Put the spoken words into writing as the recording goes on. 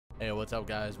Hey, what's up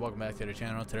guys? Welcome back to the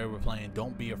channel. Today we're playing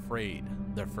Don't Be Afraid,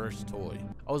 their first toy.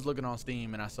 I was looking on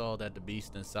Steam and I saw that the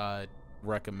Beast Inside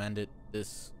recommended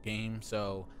this game,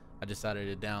 so I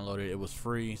decided to download it. It was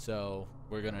free, so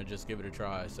we're gonna just give it a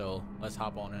try. So let's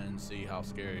hop on in and see how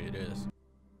scary it is.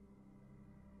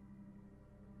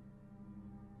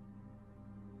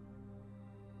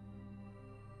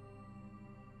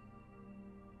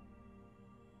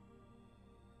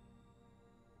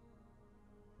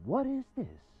 What is this?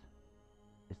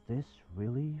 Is this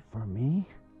really for me?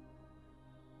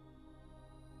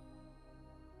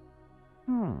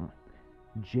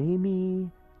 Jamie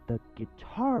the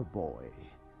Guitar Boy.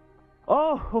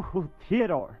 Oh,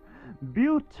 Theodore,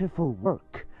 beautiful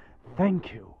work.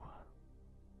 Thank you.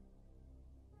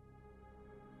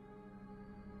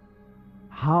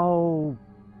 How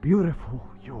beautiful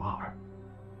you are.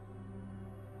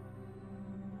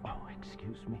 Oh,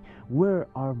 excuse me. Where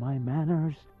are my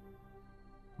manners?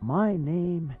 My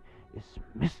name is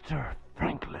Mr.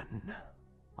 Franklin.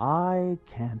 I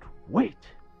can't wait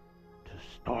to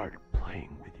start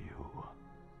playing with you.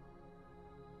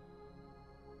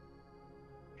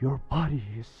 Your body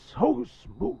is so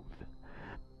smooth.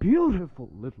 Beautiful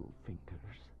little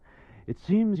fingers. It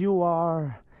seems you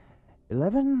are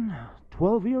 11,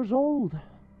 12 years old.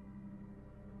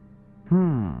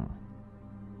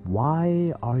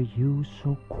 Why are you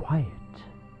so quiet?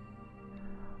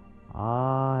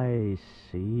 I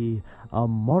see, a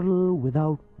model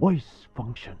without voice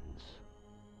functions.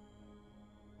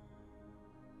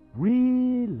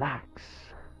 Relax.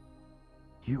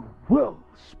 You will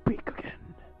speak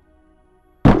again.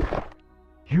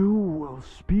 You will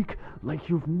speak like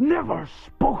you've never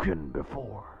spoken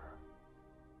before.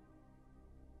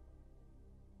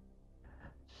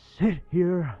 Sit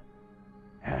here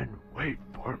and wait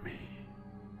for me.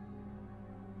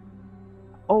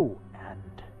 Oh, and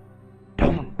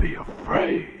don't be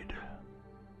afraid.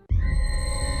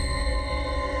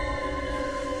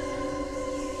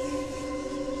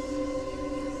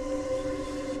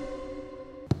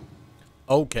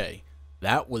 Okay,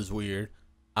 that was weird.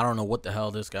 I don't know what the hell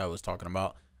this guy was talking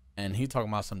about, and he talking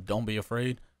about some don't be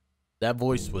afraid. That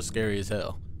voice was scary as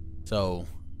hell. So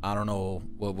I don't know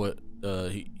what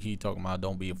he talking about.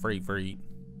 Don't be afraid.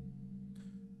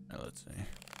 Now, let's see.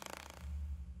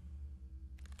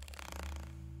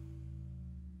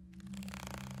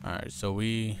 All right, so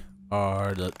we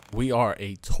are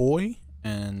a toy,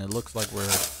 and it looks like we're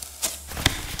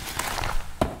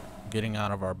getting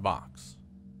out of our box.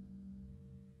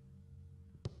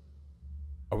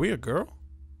 Are we a girl?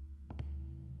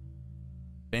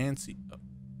 Fancy.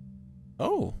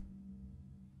 Oh,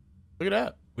 look at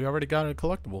that. We already got a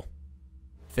collectible.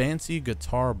 Fancy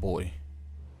Guitar Boy.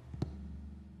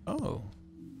 Oh.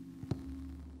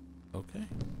 Okay.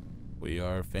 We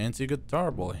are Fancy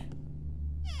Guitar Boy.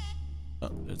 Oh,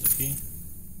 there's a key.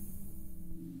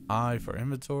 I for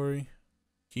inventory.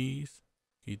 Keys.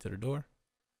 Key to the door.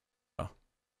 Oh.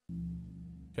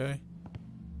 Okay.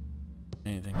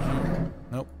 Anything here?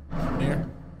 Nope. Here.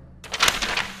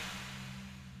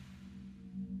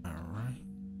 Alright.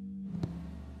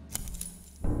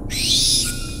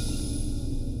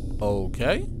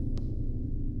 Okay.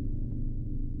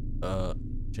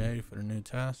 J for the new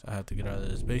task. I have to get out of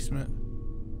this basement.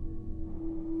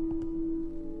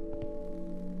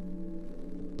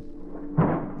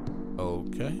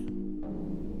 Okay.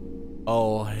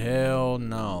 Oh, hell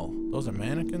no. Those are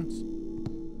mannequins?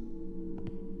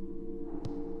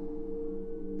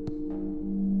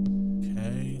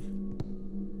 Okay.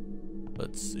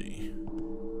 Let's see.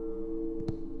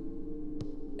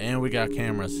 And we got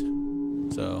cameras.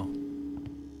 So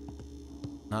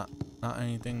not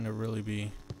anything to really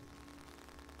be.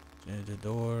 The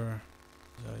door.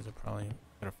 Guys are probably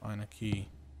gotta find a key.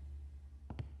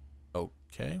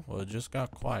 Okay, well it just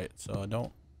got quiet, so I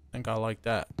don't think I like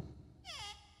that.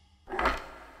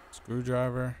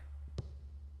 Screwdriver.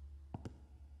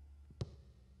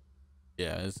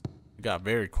 Yeah, it got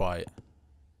very quiet.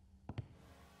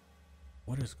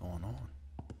 What is going on?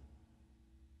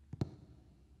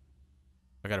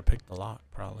 I gotta pick the lock,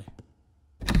 probably.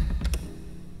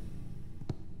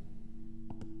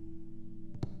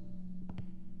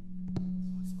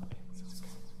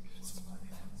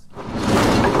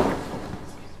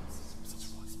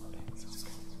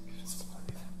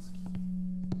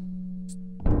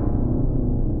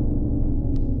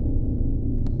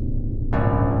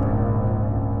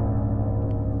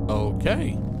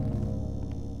 Okay.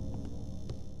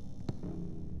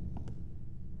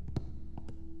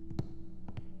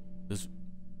 This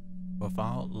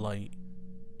without light,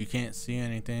 you can't see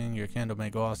anything. Your candle may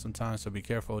go out sometimes, so be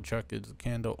careful. Check the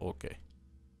candle. Okay.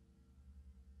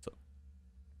 So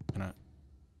Can I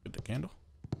get the candle?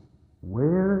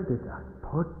 Where did I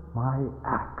put my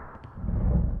axe?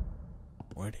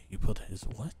 Where did he put his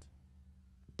what?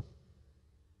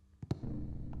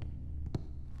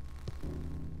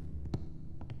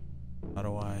 How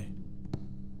do I?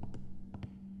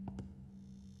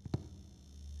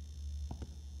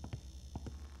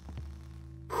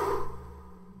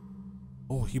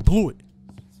 Oh, he blew it.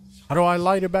 How do I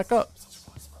light it back up?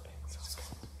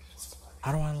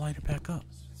 How do I light it back up?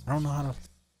 I don't know how to.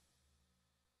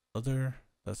 Other,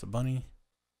 that's a bunny.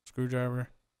 Screwdriver.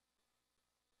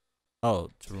 Oh,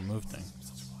 to remove things.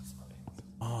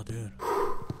 Oh, dude.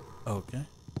 Okay.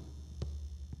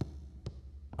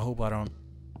 I hope I don't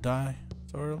die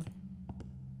so early.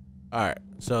 Alright,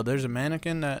 so there's a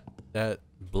mannequin that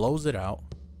blows it out.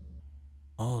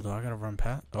 Oh, do I gotta run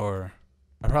past? Or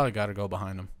I probably gotta go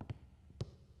behind him.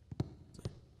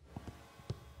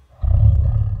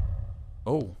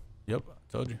 Oh, yep,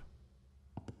 I told you.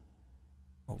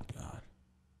 Oh god.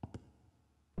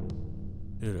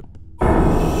 Dude.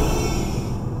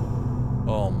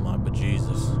 Oh my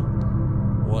bejesus.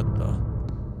 What the?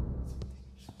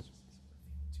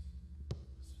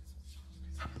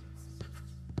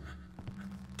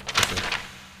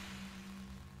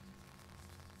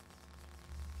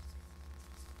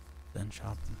 Then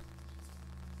shopping.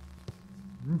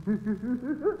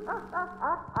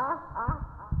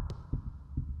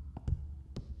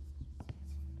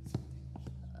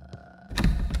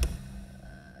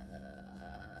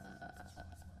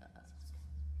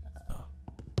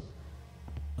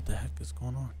 What the heck is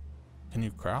going on? Can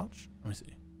you crouch? Let me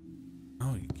see.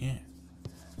 No, you can't.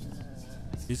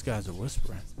 These guys are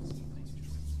whispering.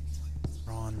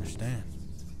 I don't understand.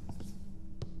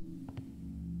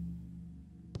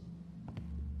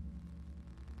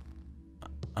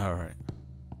 Alright.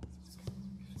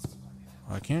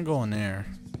 Well, I can't go in there.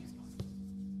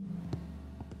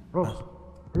 Oh,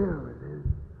 there it is.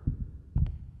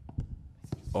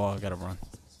 Oh, I gotta run.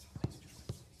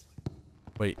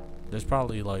 Wait, there's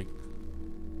probably like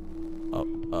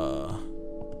alright.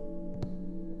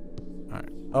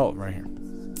 Oh, right here.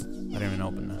 I didn't even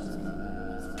open this.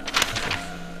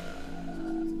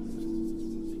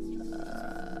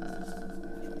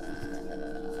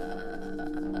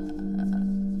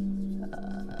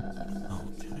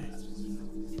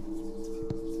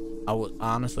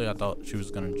 Honestly, I thought she was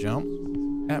gonna jump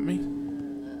at me.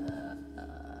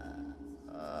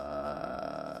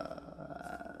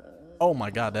 Oh my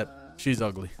god, she's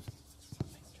ugly.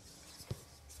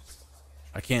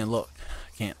 I can't look.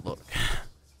 I can't look.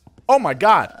 Oh my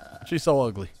god, she's so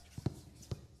ugly.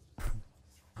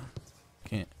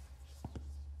 Can't.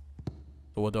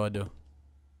 So what do I do?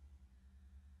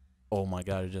 Oh my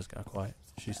god, it just got quiet.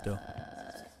 She's still.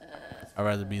 I'd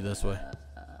rather be this way.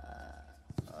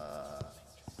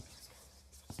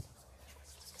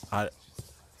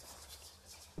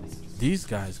 These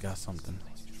guys got something.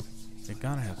 They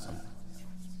gotta have something.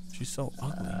 She's so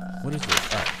ugly. What is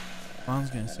this? Alright.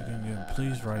 Mom's getting sick again.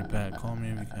 Please write back. Call me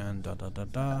if you can. Da da da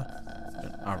da.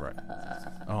 Alright.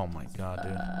 Oh my god,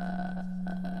 dude.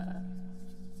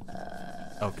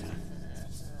 Okay.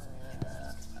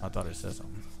 I thought it said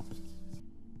something.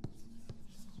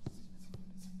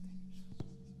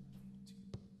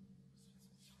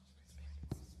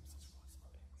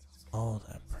 Oh,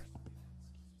 that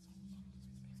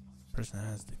person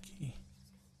has the key.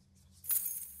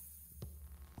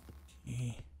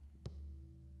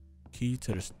 Key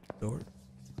to the door.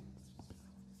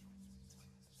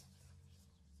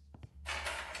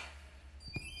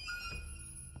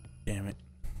 Damn it.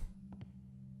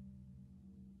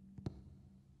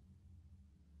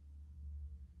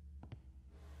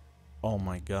 Oh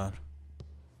my god.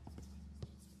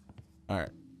 Alright.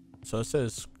 So it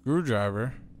says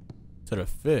screwdriver to the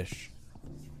fish.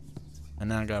 And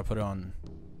then I gotta put it on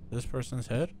this person's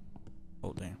head.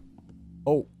 Oh, damn.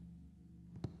 Oh.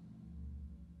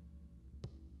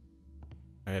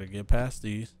 I gotta get past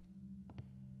these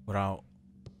without.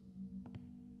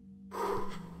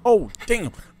 Oh,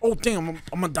 damn. Oh, damn. I'm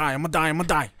gonna die. I'm gonna die. I'm gonna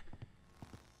die.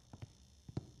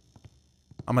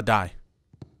 I'm gonna die.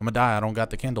 I'm gonna die. I don't got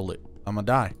the candle lit. I'm gonna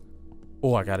die.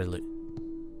 Oh, I got it lit.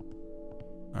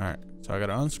 Alright. So I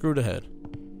gotta unscrew the head.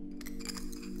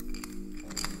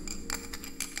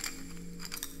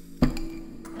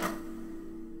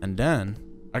 And then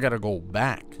I gotta go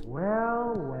back.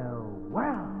 Well, well,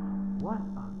 well. What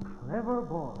a clever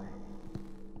boy.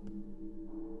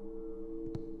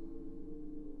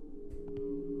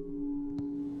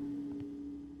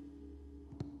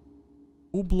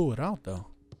 Who blew it out though?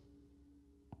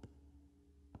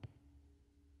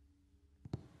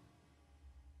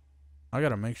 I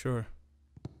gotta make sure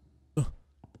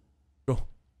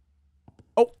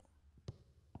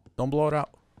Don't blow it out.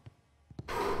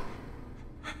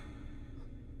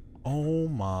 Oh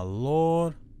my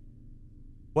Lord.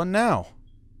 What now?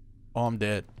 Oh, I'm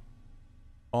dead.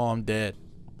 Oh, I'm dead.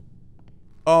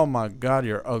 Oh my God,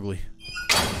 you're ugly.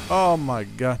 Oh my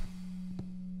God.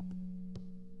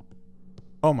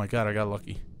 Oh my God, I got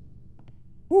lucky.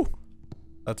 Woo.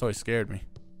 That toy scared me.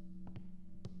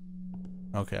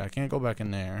 Okay, I can't go back in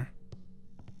there.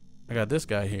 I got this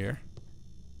guy here.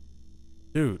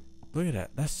 Dude, look at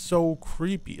that. That's so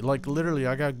creepy. Like, literally,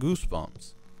 I got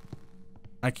goosebumps.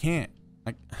 I can't.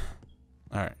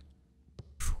 Alright.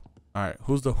 Alright,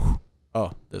 who's the...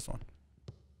 Oh, this one.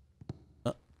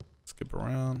 Skip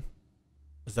around.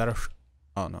 Is that a...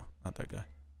 Oh, no, not that guy.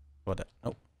 What that?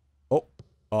 Nope. Oh.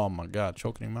 Oh, my God.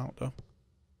 Choking him out, though.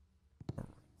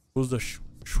 Who's the...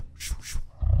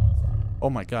 Oh,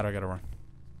 my God, I gotta run.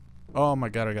 Oh, my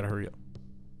God, I gotta hurry up.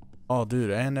 Oh,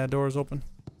 dude, and that door is open.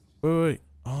 Wait.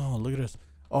 Oh, look at this.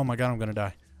 Oh, my God, I'm gonna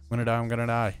die. I'm gonna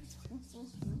die.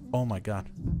 Oh, my God.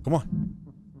 Come on.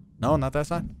 No, not that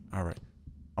side. All right.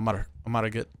 I'm about to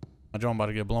get... My drone about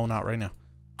to get blown out right now.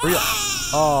 Hurry up.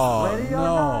 Oh,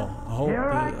 no.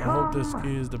 I hope this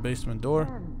key is the basement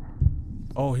door.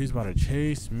 Oh, he's about to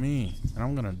chase me. And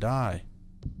I'm gonna die.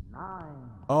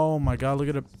 Oh, my God. Look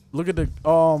at the...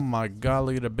 Oh, my God.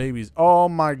 Look at the babies. Oh,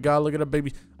 my God. Look at the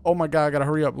babies. Oh, my God. I gotta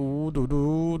hurry up. Ooh,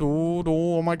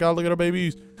 oh, my God. Look at the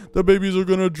babies. The babies are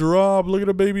gonna drop. Look at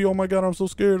the baby. Oh, my God. I'm so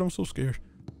scared.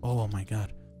 Oh, my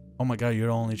God. Oh, my God. You're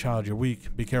the only child. You're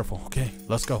weak. Be careful. Okay.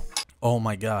 Let's go. Oh,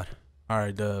 my God. All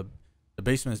right. The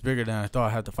basement is bigger than I thought.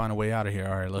 I have to find a way out of here.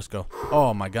 All right. Let's go.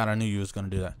 Oh, my God. I knew you was gonna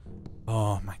do that.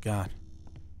 Oh, my God.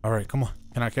 All right. Come on.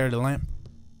 Can I carry the lamp?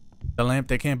 The lamp.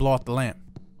 They can't blow off the lamp.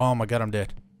 Oh, my God. I'm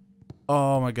dead.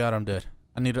 Oh, my God. I'm dead.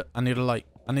 I need a light.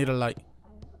 I need a light.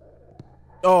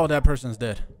 Oh, that person's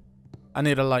dead. I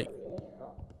need a light.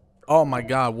 Oh, my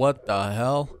God. What the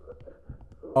hell?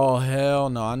 Oh, hell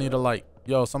no. I need a light.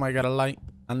 Yo, somebody got a light?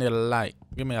 I need a light.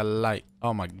 Give me a light.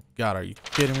 Oh, my God. Are you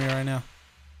kidding me right now?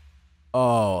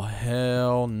 Oh,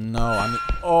 hell no.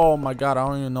 Oh, my God. I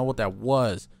don't even know what that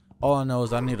was. All I know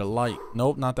is I need a light.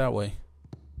 Nope, not that way.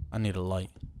 I need a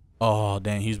light. Oh,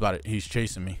 dang. He's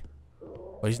chasing me.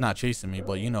 Well, he's not chasing me,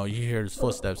 but, you know, you hear his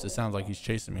footsteps. It sounds like he's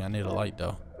chasing me. I need a light,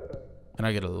 though. Can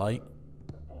I get a light?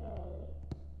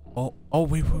 Oh,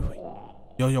 wait.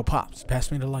 Yo, Pops,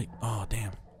 pass me the light. Oh,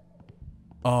 damn.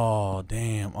 Oh,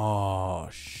 damn. Oh,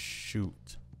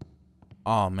 shoot.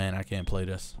 Oh, man, I can't play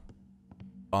this.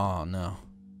 Oh, no.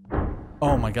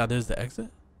 Oh, my God, there's the exit?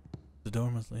 The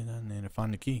door must lead down there to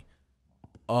find the key.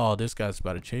 Oh, this guy's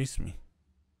about to chase me.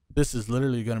 This is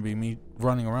literally going to be me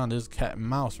running around this cat and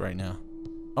mouse right now.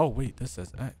 Oh, wait, this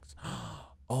says X.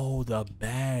 Oh, the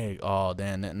bag. Oh,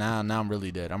 damn. Now I'm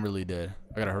really dead. I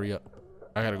gotta hurry up.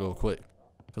 I gotta go quick.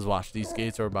 Because watch, these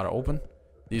gates are about to open.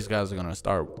 These guys are going to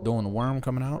start doing the worm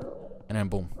coming out. And then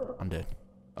boom, I'm dead.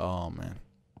 Oh, man.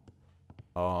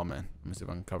 Oh, man. Let me see if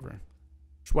I can cover him.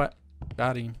 Sweat.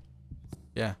 Got him.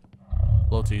 Yeah.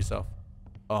 Blow to yourself.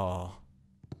 Oh.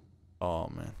 Oh,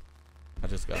 man. I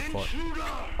just got caught.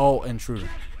 Oh, intruder.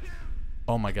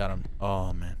 Oh, my God.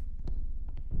 Oh, man.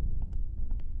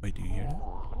 Wait, do you hear that?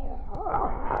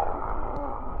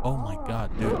 Oh my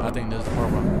God, dude. I think this is the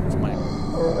part where somebody...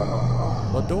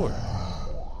 What door?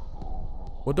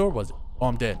 What door was it? Oh,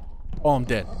 I'm dead. Oh, I'm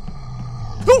dead.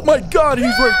 Oh my God,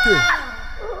 he's right there.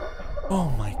 Oh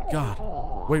my God.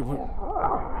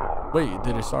 Wait,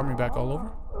 did it start me back all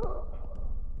over?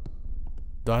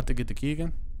 Do I have to get the key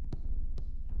again?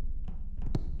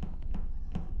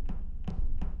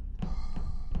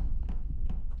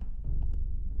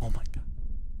 Oh my God.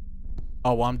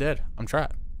 Oh, well, I'm dead. I'm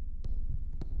trapped.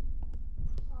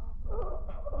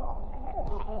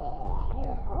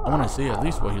 I want to see at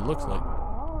least what he looks like.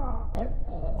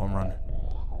 Oh, I'm running.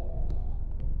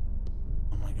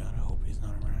 Oh my God, I hope he's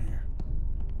not around here.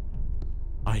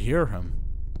 I hear him.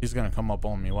 He's going to come up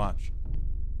on me. Watch.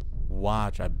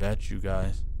 Watch, I bet you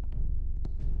guys.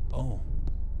 Oh,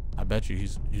 I bet you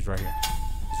he's right here.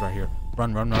 He's right here.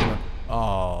 Run.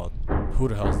 Oh, who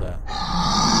the hell's that?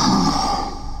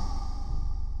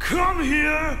 Come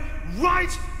here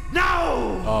right now!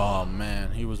 Oh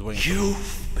man, he was waiting.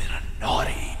 You've been a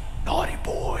naughty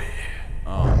boy.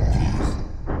 Oh jeez.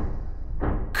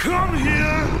 Come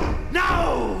here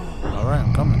now! All right,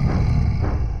 I'm coming.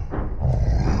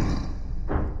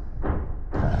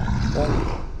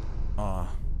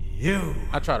 You.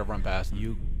 I try to run past him.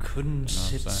 You couldn't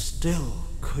sit still,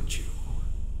 could you?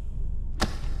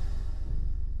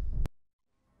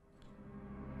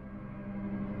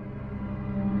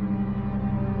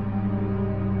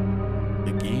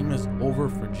 The game is over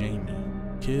for Jamie.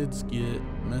 kids get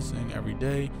missing every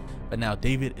day, but now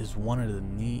David is one of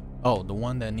the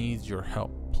one that needs your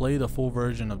help. Play the full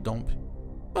version of Don't.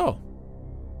 Oh,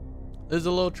 there's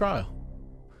a little trial.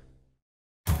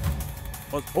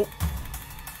 What?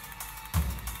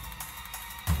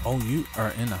 Oh, you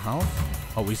are in the house?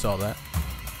 Oh, we saw that.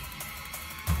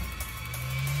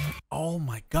 Oh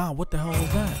my God, what the hell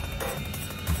is that?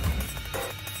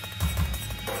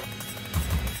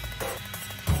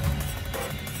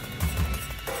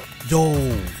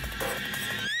 Yo.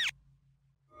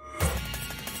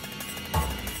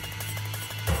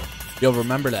 Yo,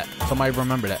 remember that. Somebody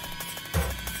remember that.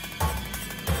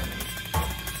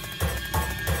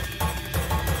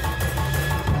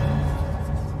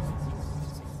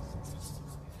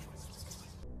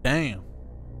 Damn.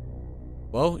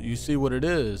 Well, you see what it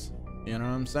is. You know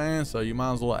what I'm saying? So you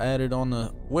might as well add it on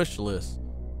the wish list.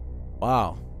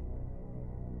 Wow.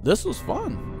 This was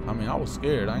fun. I mean, I was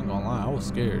scared. I ain't gonna lie. I was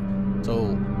scared.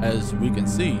 So as we can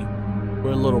see,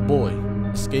 we're a little boy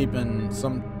escaping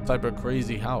some type of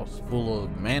crazy house full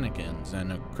of mannequins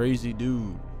and a crazy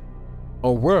dude.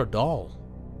 Oh, we're a doll.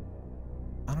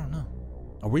 I don't know.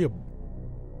 Are we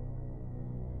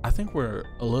I think we're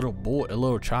a little boy, a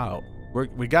little child.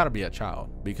 We gotta be a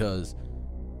child because,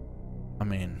 I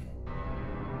mean,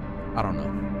 I don't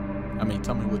know. I mean,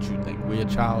 tell me what you think. We a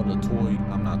child, a toy?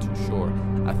 I'm not too sure.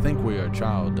 I think we are a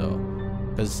child though,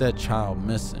 because it said child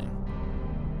missing.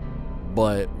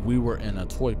 But we were in a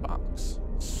toy box,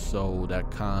 so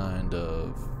that kind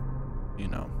of, you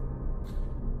know.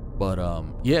 But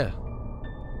yeah,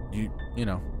 you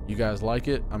know, you guys like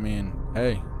it? I mean,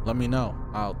 hey, let me know.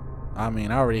 I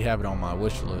mean, I already have it on my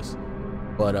wish list.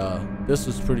 But this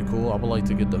was pretty cool. I would like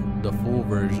to get the full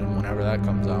version whenever that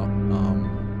comes out.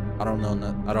 I don't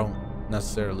know. I don't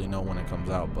necessarily know when it comes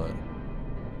out, but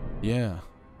yeah,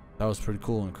 that was pretty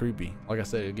cool and creepy. Like I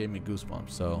said, it gave me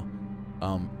goosebumps. So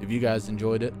if you guys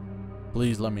enjoyed it,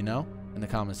 please let me know in the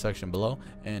comment section below.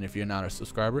 And if you're not a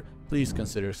subscriber, please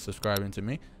consider subscribing to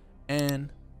me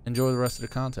and enjoy the rest of the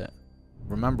content.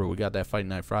 Remember, we got that Fight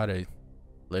Night Friday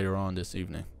later on this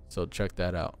evening, so check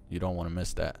that out. You don't want to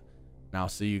miss that. And I'll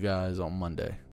see you guys on Monday.